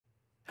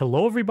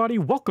Hello everybody,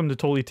 welcome to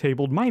Totally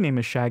Tabled. My name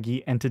is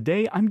Shaggy, and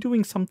today I'm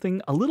doing something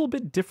a little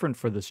bit different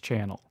for this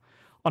channel.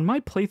 On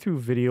my playthrough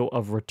video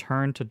of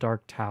Return to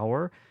Dark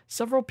Tower,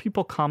 several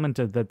people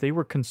commented that they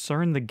were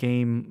concerned the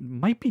game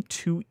might be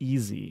too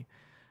easy.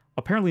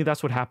 Apparently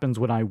that's what happens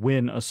when I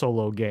win a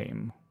solo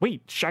game.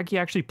 Wait, Shaggy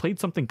actually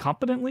played something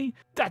competently?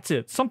 That's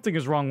it, something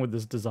is wrong with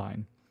this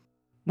design.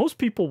 Most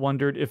people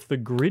wondered if the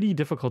gritty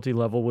difficulty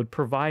level would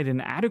provide an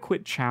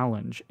adequate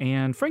challenge,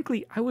 and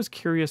frankly, I was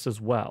curious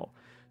as well.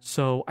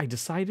 So I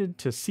decided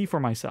to see for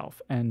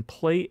myself and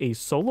play a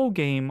solo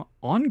game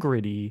on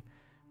gritty,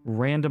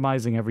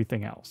 randomizing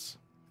everything else.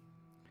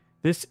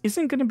 This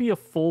isn't going to be a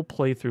full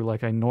playthrough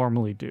like I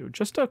normally do,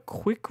 just a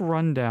quick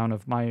rundown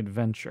of my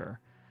adventure.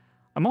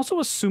 I'm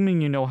also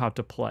assuming you know how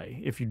to play.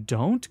 If you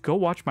don't, go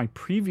watch my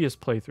previous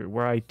playthrough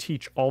where I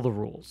teach all the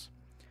rules.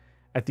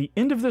 At the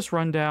end of this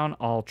rundown,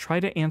 I'll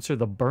try to answer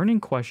the burning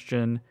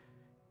question,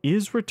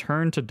 is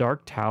Return to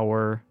Dark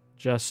Tower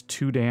just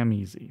too damn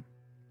easy?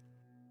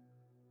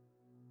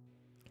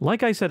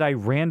 Like I said, I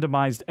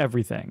randomized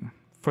everything.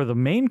 For the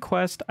main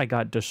quest, I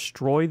got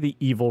Destroy the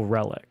Evil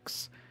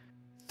Relics.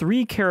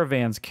 3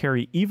 caravans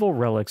carry evil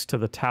relics to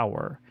the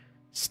tower.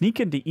 Sneak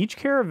into each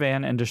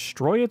caravan and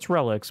destroy its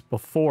relics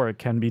before it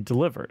can be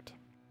delivered.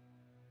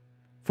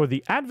 For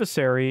the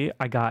adversary,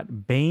 I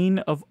got Bane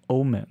of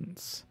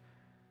Omens.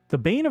 The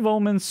Bane of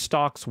Omens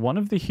stalks one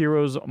of the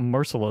heroes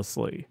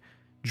mercilessly,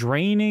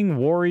 draining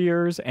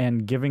warriors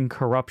and giving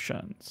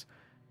corruptions.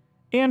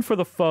 And for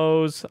the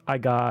foes, I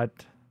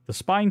got the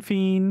Spine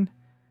Fiend,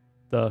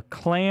 the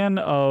Clan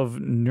of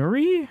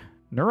Nuri,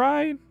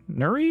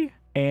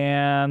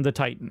 and the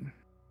Titan.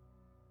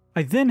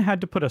 I then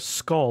had to put a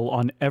skull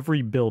on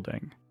every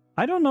building.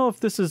 I don't know if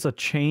this is a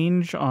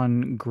change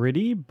on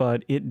gritty,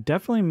 but it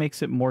definitely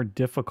makes it more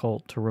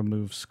difficult to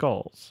remove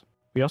skulls.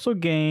 We also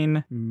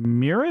gain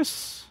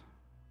Miris,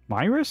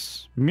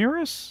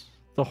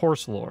 the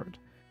Horse Lord.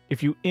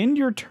 If you end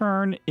your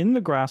turn in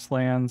the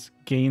grasslands,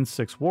 gain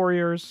 6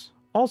 warriors.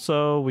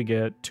 Also, we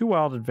get 2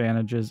 wild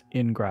advantages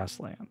in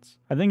grasslands.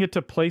 I then get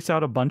to place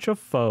out a bunch of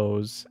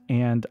foes,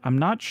 and I'm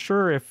not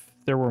sure if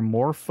there were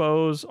more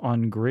foes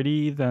on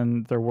gritty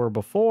than there were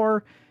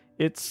before.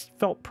 It's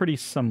felt pretty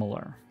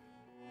similar.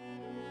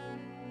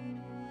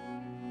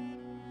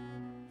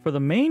 For the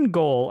main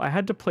goal, I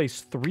had to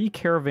place 3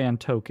 caravan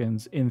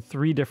tokens in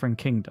 3 different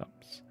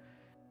kingdoms.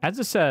 As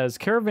it says,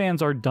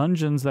 caravans are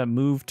dungeons that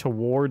move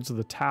towards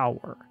the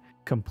tower.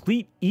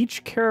 Complete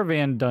each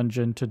caravan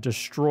dungeon to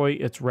destroy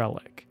its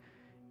relic.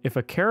 If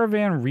a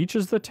caravan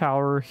reaches the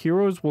tower,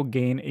 heroes will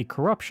gain a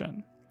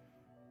corruption.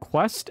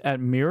 Quest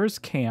at Mira's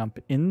camp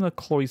in the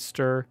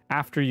cloister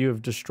after you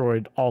have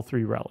destroyed all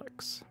 3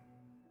 relics.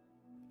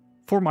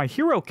 For my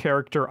hero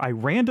character, I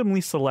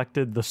randomly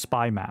selected the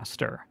Spy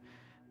Master.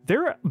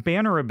 Their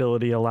banner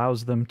ability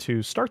allows them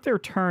to start their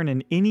turn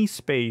in any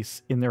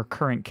space in their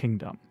current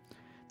kingdom.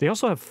 They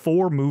also have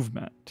 4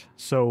 movement,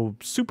 so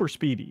super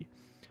speedy.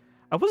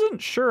 I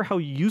wasn't sure how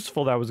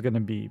useful that was going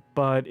to be,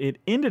 but it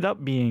ended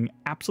up being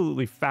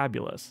absolutely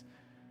fabulous.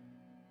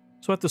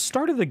 So at the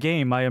start of the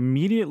game, I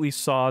immediately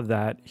saw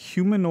that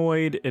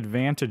humanoid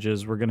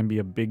advantages were going to be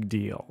a big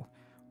deal.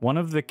 One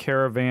of the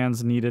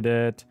caravans needed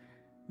it,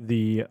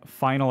 the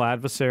final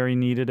adversary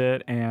needed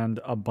it,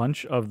 and a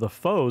bunch of the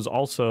foes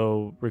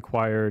also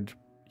required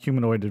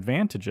humanoid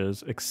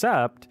advantages,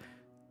 except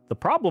the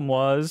problem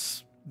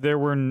was there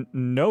were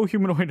no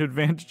humanoid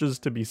advantages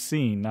to be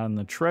seen, not in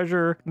the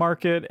treasure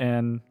market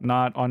and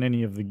not on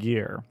any of the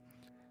gear.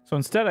 So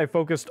instead I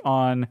focused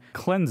on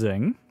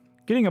cleansing,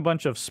 getting a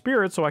bunch of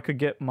spirits so I could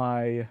get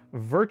my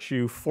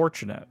virtue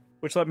fortunate,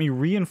 which let me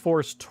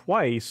reinforce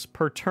twice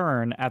per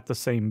turn at the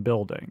same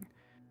building.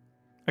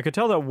 I could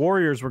tell that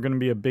warriors were going to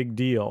be a big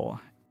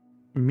deal.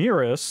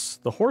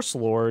 Miris, the Horse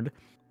Lord,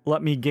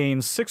 let me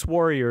gain 6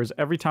 warriors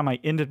every time I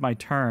ended my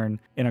turn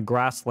in a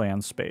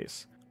grassland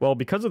space. Well,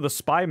 because of the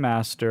Spy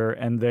Master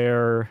and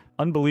their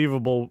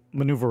unbelievable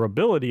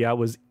maneuverability, I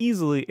was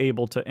easily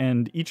able to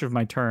end each of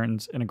my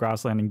turns in a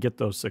grassland and get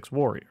those 6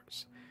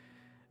 warriors.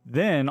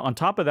 Then, on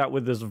top of that,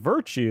 with this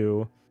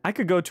virtue, I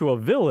could go to a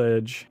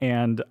village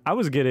and I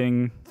was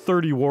getting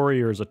 30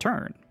 warriors a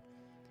turn.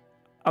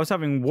 I was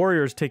having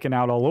warriors taken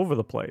out all over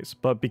the place,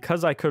 but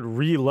because I could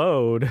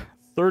reload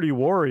 30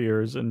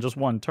 warriors in just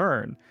one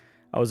turn,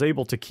 I was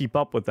able to keep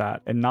up with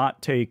that and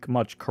not take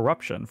much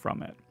corruption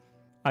from it.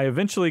 I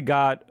eventually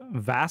got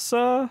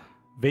Vasa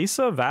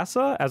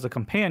as a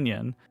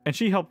companion, and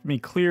she helped me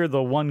clear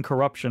the 1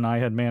 corruption I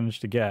had managed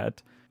to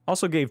get.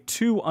 Also gave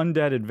 2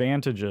 undead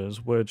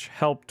advantages, which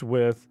helped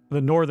with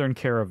the northern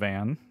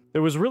caravan.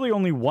 There was really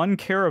only 1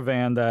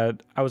 caravan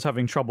that I was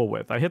having trouble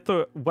with. I hit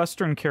the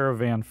western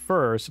caravan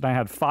first, and I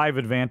had 5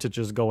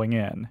 advantages going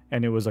in,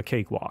 and it was a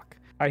cakewalk.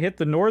 I hit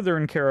the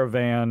northern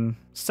caravan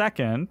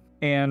second,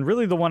 and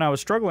really the one I was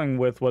struggling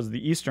with was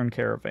the eastern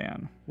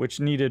caravan,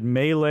 which needed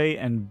melee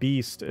and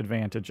beast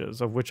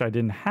advantages, of which I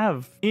didn't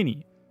have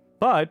any.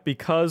 But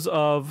because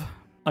of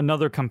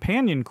another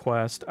companion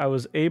quest, I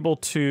was able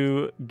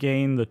to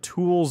gain the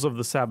Tools of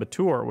the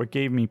Saboteur, which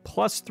gave me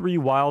 +3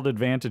 wild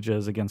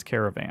advantages against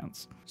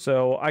caravans.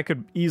 So I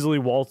could easily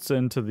waltz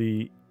into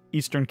the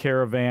Eastern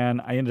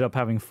Caravan. I ended up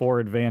having 4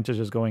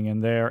 advantages going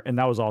in there, and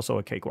that was also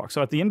a cakewalk.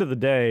 So at the end of the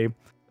day,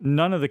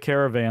 none of the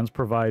caravans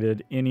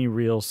provided any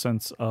real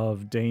sense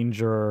of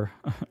danger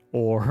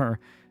or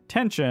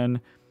tension.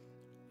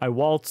 I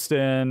waltzed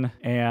in,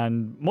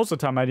 and most of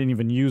the time I didn't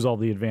even use all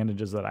the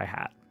advantages that I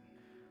had.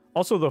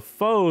 Also, the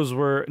foes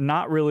were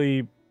not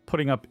really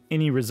putting up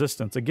any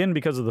resistance. Again,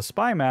 because of the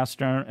Spy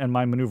Master and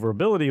my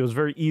maneuverability, it was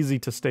very easy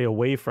to stay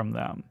away from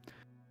them.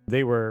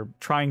 They were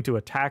trying to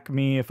attack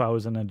me if I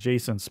was in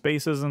adjacent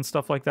spaces and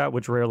stuff like that,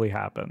 which rarely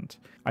happened.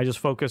 I just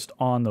focused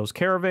on those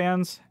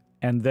caravans,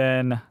 and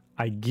then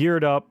I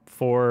geared up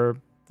for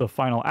the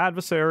final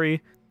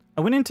adversary.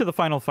 I went into the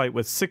final fight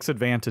with 6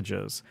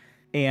 advantages,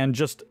 and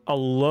just a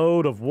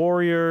load of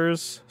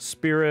warriors,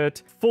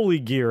 spirit, fully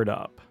geared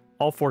up.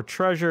 All 4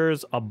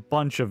 treasures, a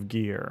bunch of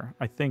gear.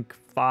 I think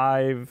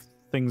 5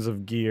 things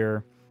of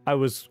gear. I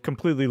was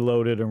completely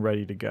loaded and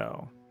ready to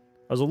go.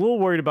 I was a little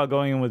worried about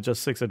going in with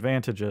just 6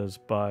 advantages,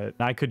 but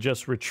I could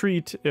just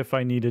retreat if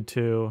I needed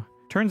to.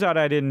 Turns out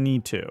I didn't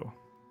need to.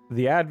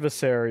 The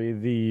adversary,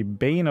 the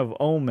Bane of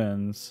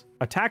Omens,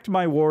 attacked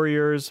my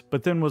warriors,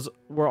 but then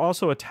were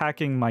also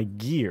attacking my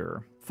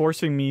gear,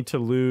 forcing me to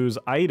lose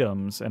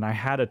items, and I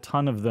had a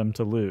ton of them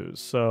to lose,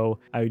 so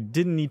I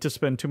didn't need to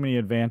spend too many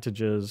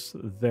advantages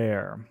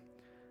there.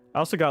 I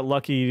also got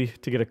lucky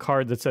to get a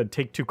card that said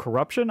take 2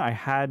 corruption. I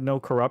had no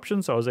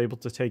corruption, so I was able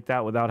to take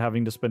that without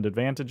having to spend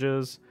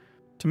advantages.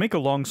 To make a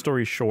long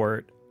story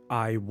short,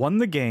 I won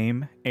the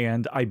game,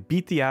 and I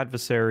beat the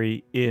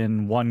adversary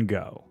in one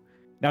go.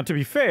 Now, to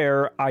be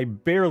fair, I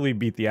barely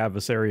beat the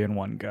adversary in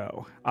one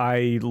go.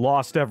 I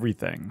lost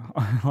everything,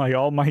 like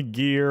all my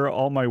gear,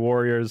 all my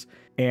warriors,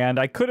 and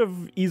I could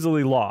have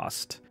easily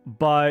lost,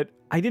 but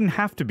I didn't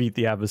have to beat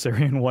the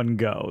adversary in one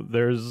go.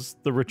 There's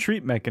the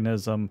retreat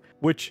mechanism,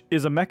 which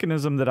is a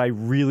mechanism that I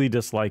really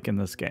dislike in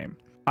this game.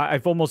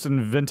 I've almost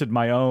invented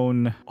my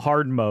own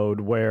hard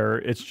mode where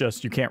it's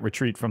just you can't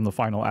retreat from the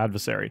final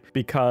adversary,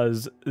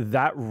 because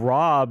that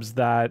robs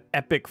that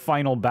epic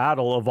final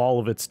battle of all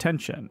of its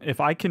tension. If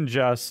I can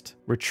just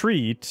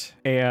retreat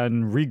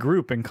and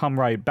regroup and come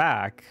right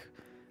back,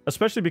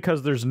 especially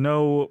because there's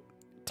no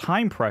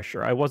time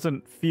pressure. I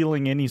wasn't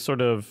feeling any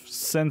sort of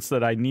sense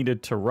that I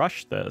needed to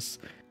rush this.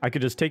 I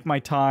could just take my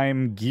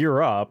time,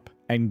 gear up,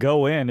 and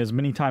go in as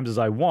many times as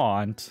I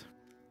want.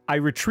 I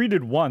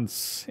retreated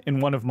once in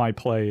one of my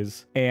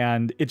plays,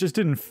 and it just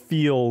didn't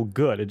feel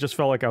good. It just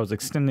felt like I was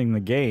extending the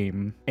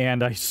game,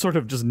 and I sort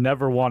of just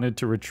never wanted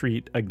to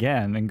retreat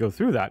again and go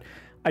through that.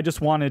 I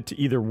just wanted to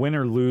either win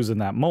or lose in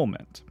that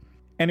moment.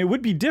 And it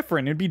would be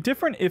different. It'd be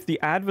different if the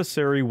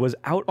adversary was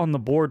out on the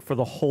board for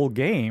the whole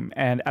game,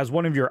 and as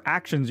one of your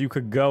actions, you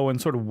could go and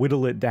sort of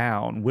whittle it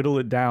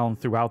down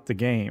throughout the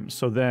game.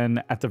 So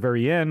then at the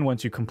very end,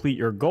 once you complete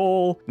your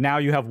goal, now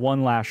you have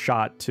one last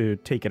shot to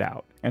take it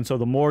out. And so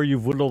the more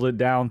you've whittled it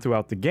down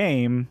throughout the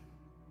game,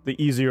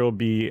 the easier it'll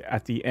be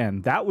at the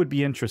end. That would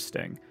be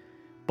interesting.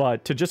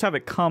 But to just have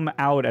it come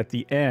out at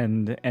the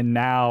end and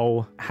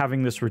now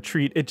having this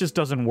retreat, it just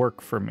doesn't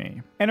work for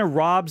me. And it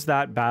robs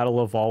that battle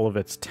of all of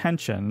its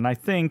tension. And I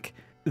think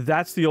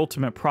that's the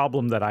ultimate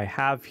problem that I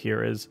have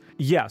here is,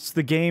 yes,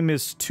 the game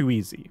is too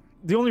easy.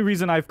 The only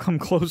reason I've come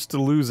close to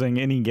losing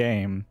any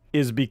game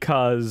is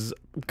because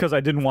I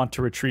didn't want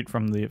to retreat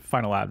from the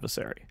final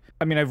adversary.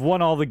 I mean, I've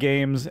won all the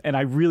games, and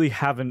I really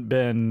haven't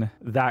been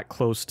that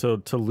close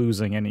to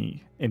losing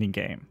any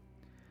game.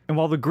 And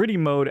while the gritty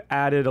mode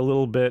added a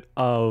little bit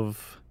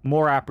of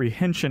more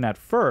apprehension at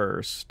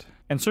first,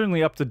 and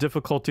certainly upped the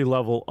difficulty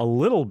level a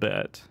little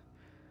bit,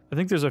 I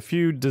think there's a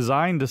few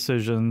design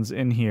decisions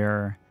in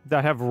here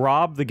that have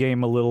robbed the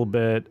game a little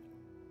bit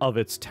of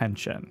its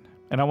tension.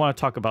 And I want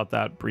to talk about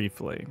that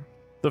briefly.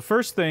 The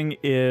first thing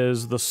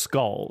is the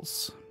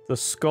skulls. The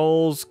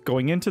skulls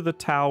going into the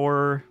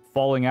tower,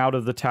 falling out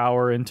of the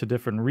tower into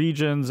different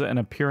regions, and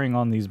appearing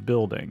on these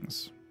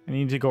buildings. I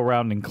need to go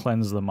around and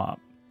cleanse them up.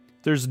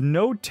 There's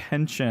no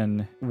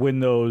tension when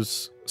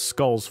those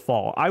skulls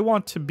fall. I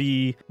want to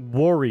be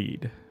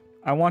worried.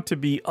 I want to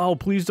be, oh,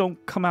 please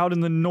don't come out in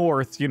the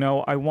north. You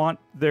know, I want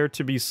there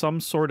to be some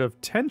sort of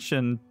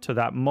tension to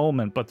that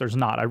moment, but there's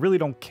not. I really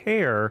don't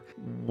care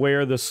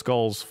where the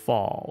skulls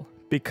fall,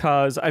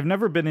 because I've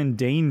never been in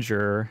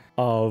danger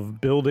of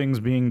buildings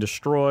being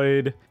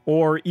destroyed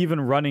or even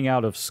running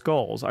out of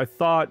skulls. I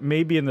thought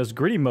maybe in this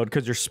gritty mode,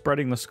 because you're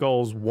spreading the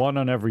skulls one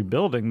on every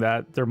building,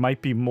 that there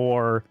might be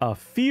more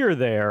fear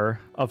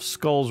there of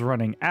skulls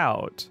running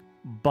out.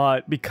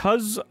 But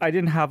because I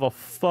didn't have a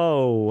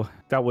foe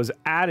that was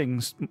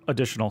adding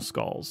additional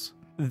skulls,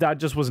 that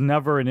just was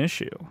never an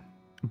issue.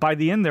 By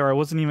the end there, I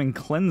wasn't even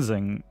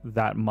cleansing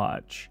that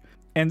much.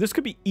 And this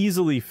could be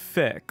easily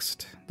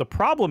fixed. The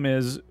problem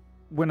is,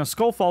 when a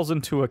skull falls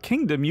into a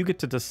kingdom, you get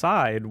to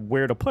decide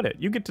where to put it.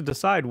 You get to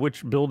decide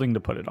which building to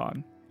put it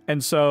on.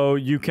 And so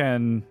you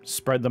can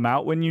spread them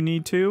out when you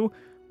need to,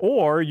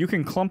 or you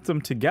can clump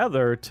them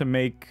together to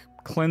make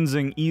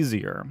cleansing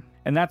easier.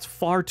 And that's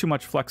far too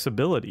much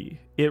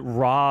flexibility. It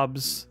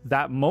robs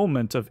that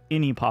moment of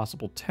any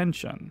possible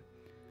tension.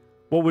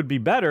 What would be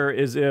better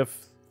is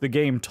if the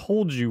game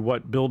told you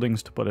what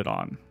buildings to put it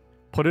on.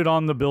 Put it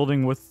on the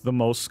building with the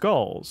most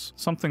skulls,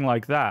 something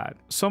like that.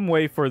 Some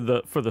way for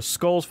the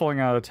skulls falling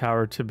out of the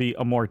tower to be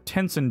a more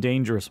tense and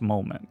dangerous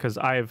moment, because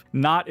I've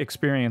not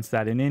experienced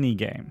that in any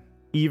game,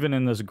 even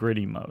in this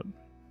gritty mode.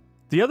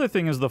 The other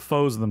thing is the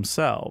foes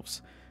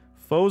themselves.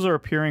 Foes are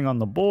appearing on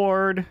the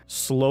board,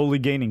 slowly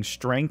gaining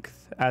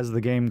strength as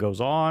the game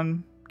goes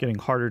on, getting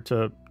harder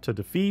to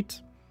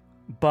defeat,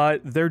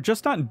 but they're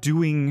just not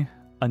doing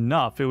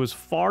enough. It was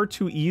far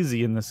too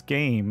easy in this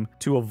game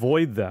to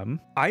avoid them.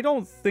 I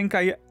don't think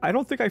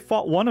I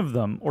fought one of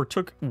them or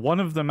took one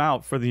of them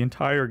out for the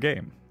entire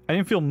game. I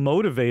didn't feel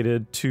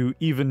motivated to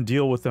even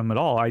deal with them at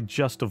all. I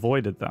just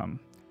avoided them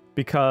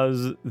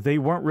because they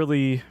weren't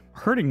really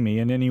hurting me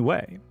in any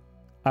way.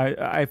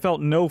 I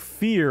felt no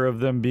fear of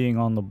them being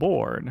on the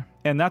board,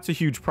 and that's a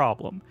huge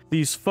problem.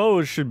 These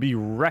foes should be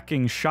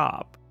wrecking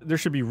shop. There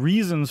should be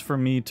reasons for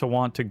me to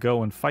want to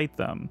go and fight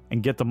them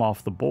and get them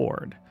off the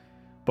board.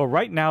 But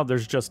right now,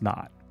 there's just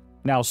not.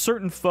 Now,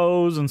 certain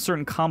foes and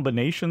certain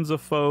combinations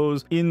of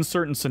foes in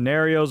certain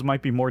scenarios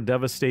might be more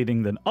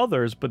devastating than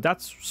others, but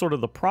that's sort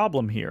of the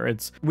problem here.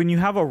 It's when you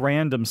have a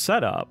random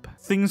setup,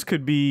 things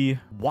could be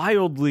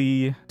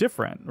wildly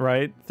different,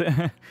 right?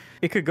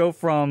 It could go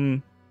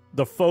from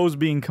the foes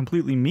being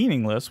completely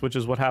meaningless, which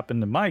is what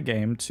happened in my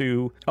game,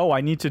 to, oh, I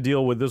need to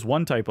deal with this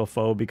one type of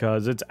foe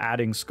because it's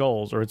adding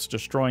skulls, or it's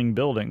destroying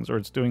buildings, or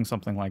it's doing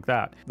something like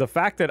that. The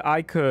fact that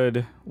I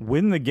could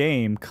win the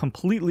game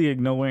completely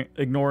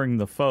ignoring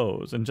the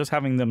foes and just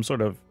having them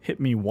sort of hit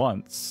me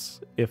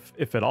once,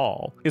 if at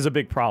all, is a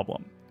big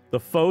problem. The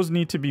foes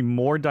need to be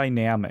more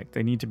dynamic.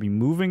 They need to be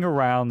moving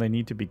around. They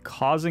need to be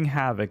causing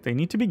havoc. They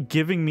need to be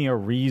giving me a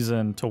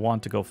reason to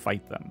want to go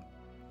fight them.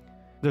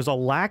 There's a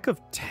lack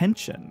of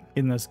tension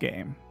in this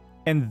game,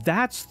 and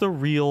that's the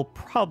real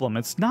problem.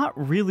 It's not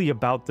really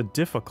about the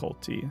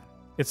difficulty.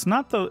 It's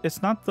not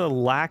the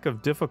lack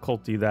of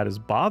difficulty that is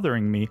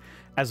bothering me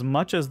as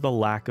much as the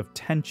lack of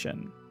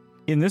tension.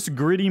 In this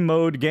gritty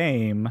mode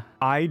game,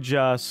 I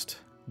just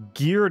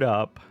geared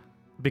up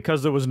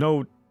because there was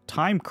no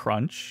time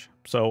crunch,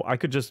 so I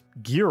could just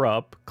gear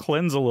up,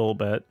 cleanse a little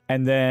bit,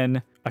 and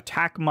then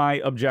attack my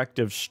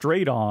objective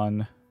straight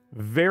on.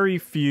 Very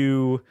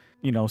few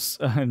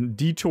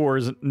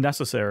detours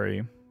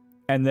necessary,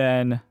 and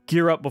then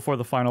gear up before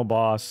the final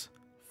boss,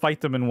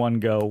 fight them in one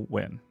go,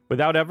 win,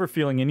 without ever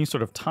feeling any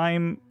sort of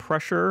time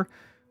pressure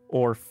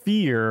or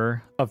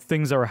fear of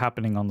things that are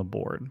happening on the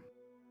board.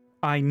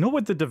 I know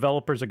what the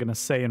developers are going to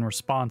say in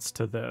response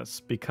to this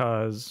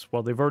because,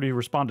 well, they've already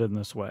responded in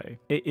this way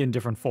in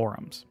different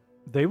forums.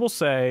 They will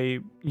say,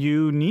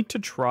 you need to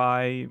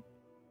try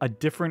a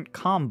different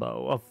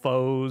combo of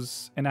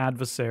foes and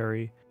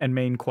adversary and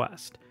main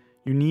quest.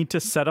 You need to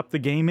set up the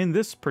game in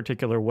this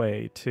particular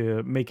way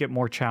to make it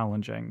more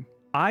challenging.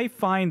 I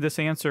find this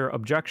answer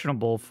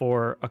objectionable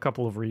for a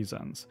couple of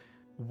reasons.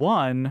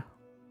 One,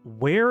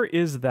 where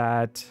is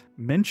that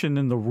mentioned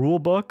in the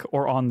rulebook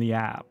or on the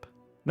app?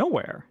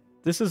 Nowhere.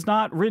 This is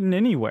not written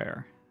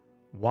anywhere.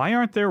 Why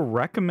aren't there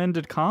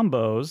recommended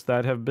combos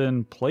that have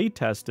been play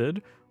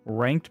tested,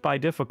 ranked by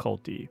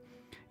difficulty?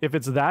 If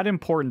it's that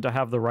important to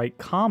have the right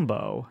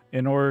combo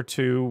in order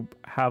to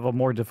have a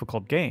more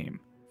difficult game.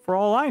 For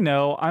all I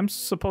know, I'm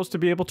supposed to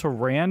be able to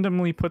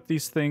randomly put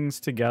these things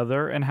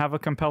together and have a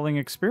compelling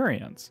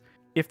experience.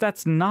 If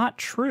that's not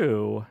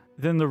true,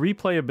 then the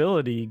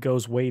replayability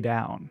goes way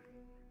down.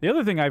 The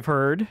other thing I've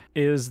heard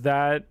is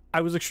that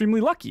I was extremely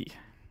lucky.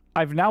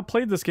 I've now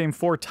played this game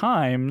 4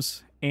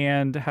 times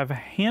and have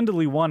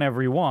handily won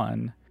every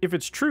one. If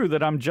it's true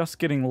that I'm just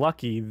getting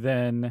lucky,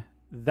 then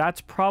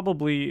that's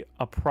probably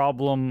a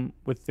problem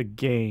with the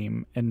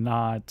game and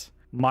not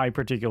my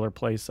particular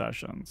play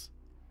sessions.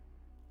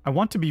 I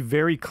want to be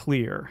very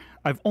clear.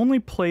 I've only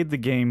played the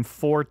game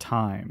 4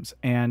 times,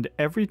 and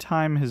every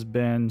time has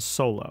been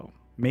solo.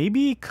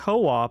 Maybe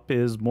co-op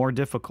is more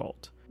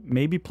difficult.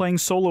 Maybe playing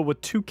solo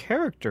with 2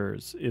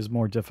 characters is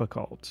more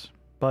difficult.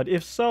 But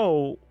if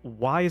so,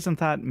 why isn't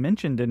that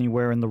mentioned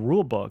anywhere in the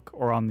rulebook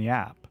or on the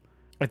app?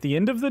 At the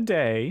end of the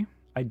day,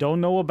 I don't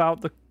know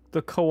about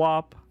the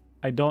co-op.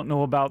 I don't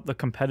know about the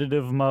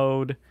competitive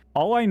mode.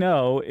 All I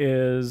know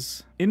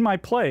is, in my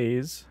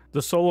plays,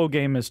 the solo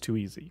game is too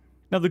easy.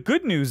 Now, the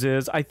good news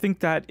is I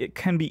think that it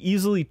can be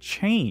easily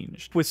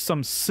changed with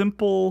some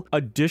simple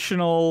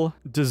additional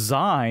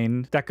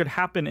design that could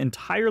happen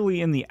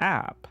entirely in the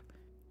app.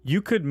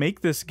 You could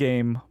make this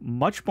game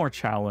much more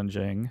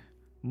challenging,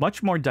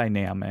 much more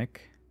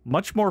dynamic,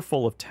 much more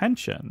full of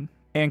tension,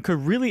 and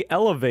could really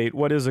elevate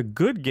what is a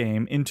good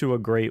game into a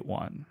great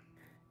one.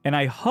 And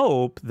I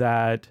hope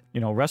that,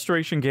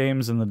 Restoration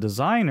Games and the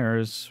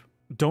designers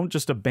don't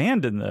just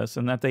abandon this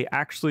and that they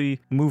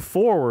actually move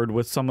forward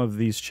with some of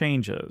these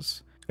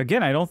changes.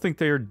 Again, I don't think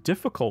they are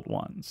difficult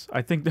ones.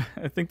 I think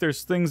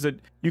there's things that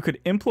you could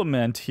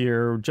implement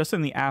here just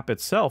in the app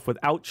itself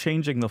without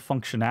changing the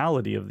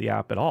functionality of the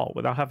app at all,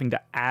 without having to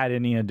add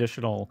any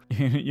additional,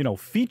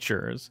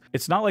 features.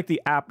 It's not like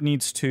the app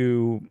needs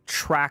to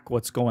track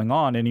what's going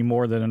on any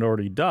more than it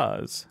already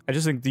does. I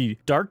just think the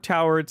Dark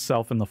Tower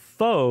itself and the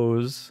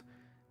foes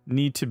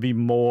need to be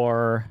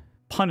more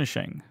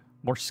punishing,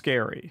 more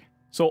scary.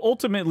 So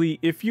ultimately,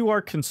 if you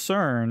are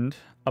concerned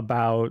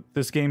about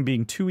this game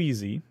being too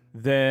easy,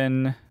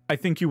 then I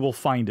think you will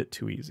find it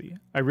too easy.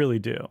 I really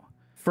do.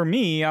 For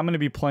me, I'm going to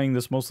be playing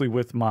this mostly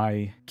with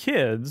my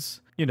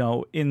kids.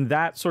 In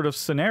that sort of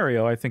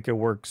scenario, I think it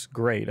works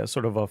great. As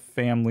sort of a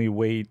family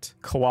weight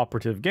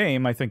cooperative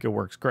game, I think it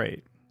works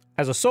great.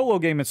 As a solo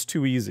game, it's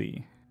too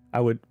easy.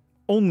 I would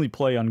only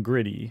play on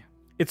Gritty.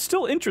 It's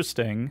still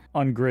interesting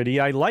on Gritty.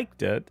 I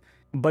liked it,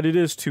 but it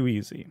is too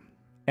easy.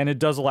 And it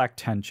does lack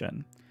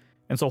tension.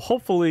 And so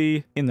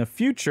hopefully in the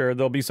future,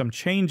 there'll be some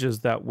changes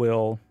that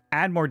will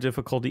add more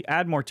difficulty,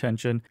 add more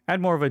tension, add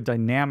more of a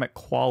dynamic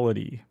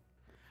quality.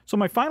 So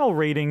my final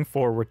rating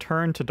for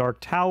Return to Dark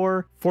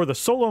Tower, for the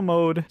solo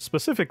mode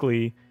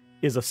specifically,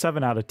 is a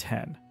 7 out of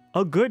 10.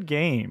 A good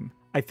game.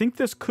 I think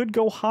this could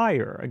go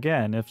higher.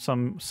 Again, if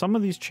some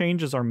of these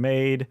changes are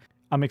made,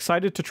 I'm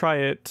excited to try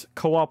it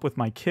co-op with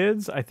my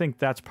kids. I think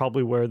that's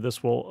probably where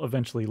this will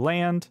eventually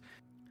land.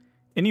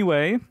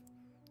 Anyway,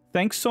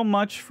 thanks so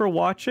much for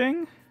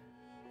watching,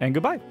 and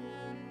goodbye.